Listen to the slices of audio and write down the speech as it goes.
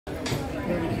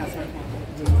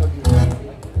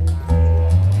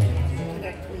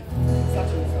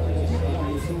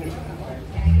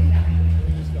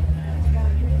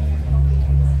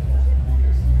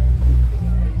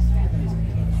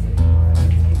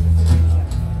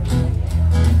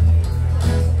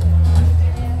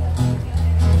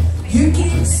You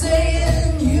keep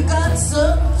saying you got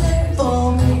something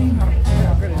for me,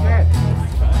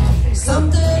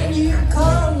 something you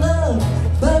call love,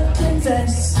 but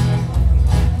confess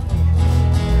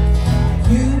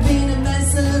you've been a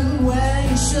messin' where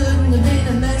you shouldn't have been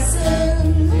a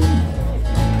messin',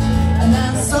 and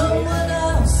now someone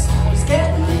else is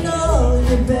getting all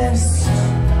your best.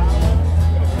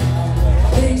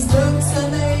 These boots are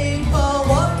made for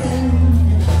walking,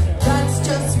 that's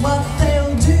just what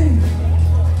they'll do.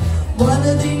 One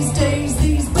of these days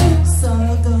these boots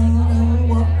are gonna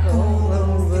walk all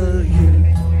over you.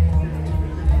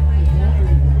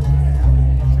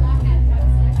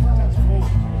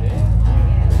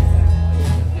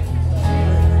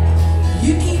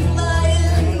 You keep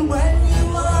lying when you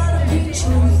ought to be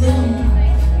truthing,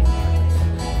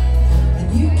 and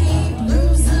you keep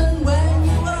losing when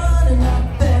you ought to not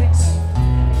bet.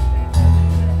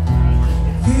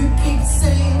 You keep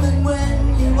saying when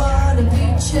you ought to be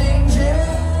changing.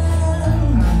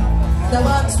 Now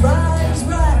what's right is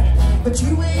right, but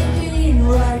you ain't been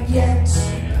right yet.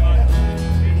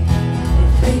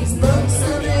 These books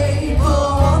are made for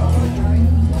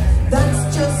walking,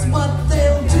 that's just what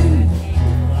they'll do.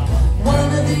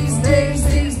 One of these days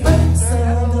these books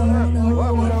are gonna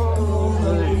walk all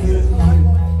over you.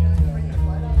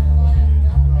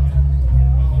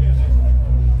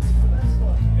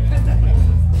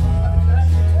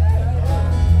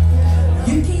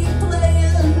 You keep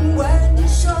playing when you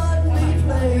shouldn't be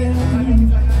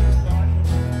playing,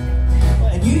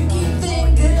 and you keep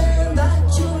thinking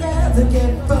that you'll never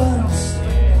get burnt.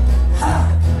 Ha!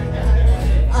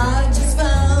 I just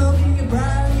found your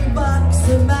brand new box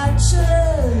of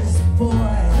matches,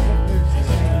 boy.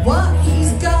 What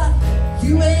he's got,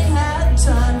 you ain't had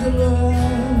time to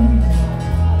learn.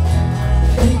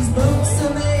 These boots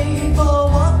are made for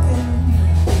walking,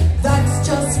 that's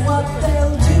just what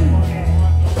they'll do.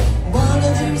 One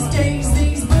of these days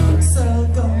these boots are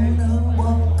gonna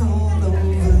walk all over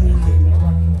you.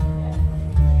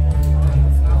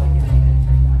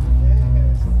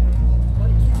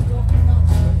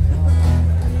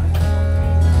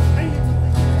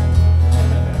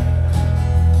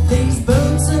 These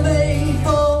boots are made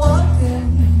for walking,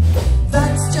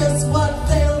 that's just what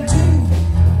they'll do.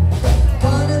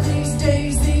 One of these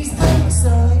days these boots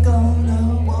are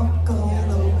gonna walk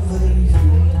all over you.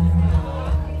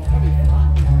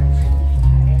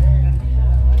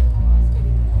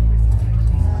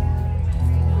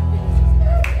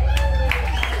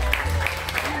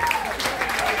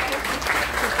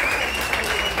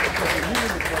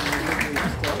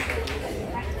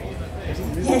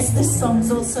 Yes, this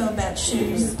song's also about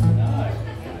shoes.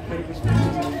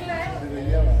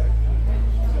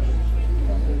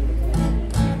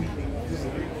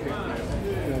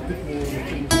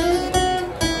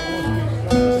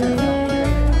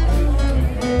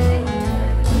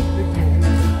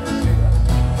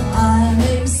 I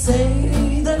may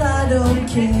say that I don't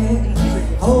care,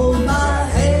 hold my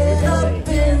head up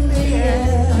in the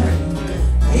air,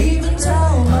 even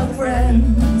tell my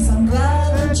friends I'm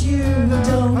glad that you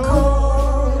don't call.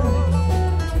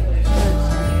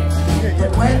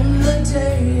 But when the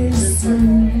day is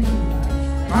through,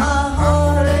 my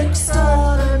heartache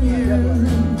starts anew,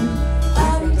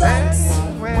 and that's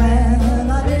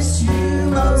when I miss you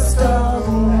most of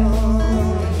all.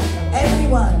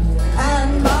 Everyone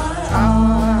and my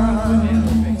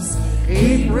arms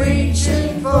keep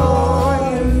reaching for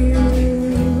you.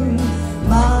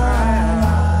 My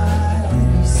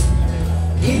eyes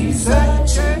keep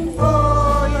searching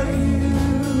for you,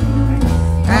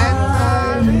 and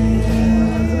my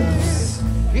lips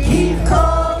keep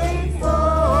calling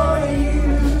for you,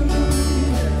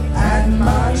 and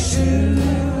my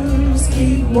shoes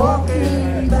keep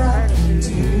walking back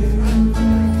to you.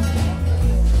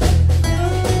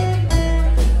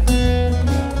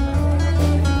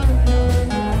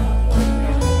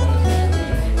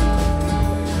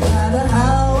 No matter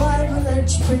how I let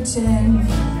you pretend,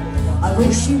 I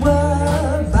wish you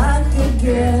were back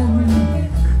again.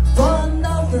 For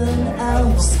nothing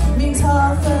else means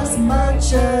half as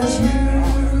much as you.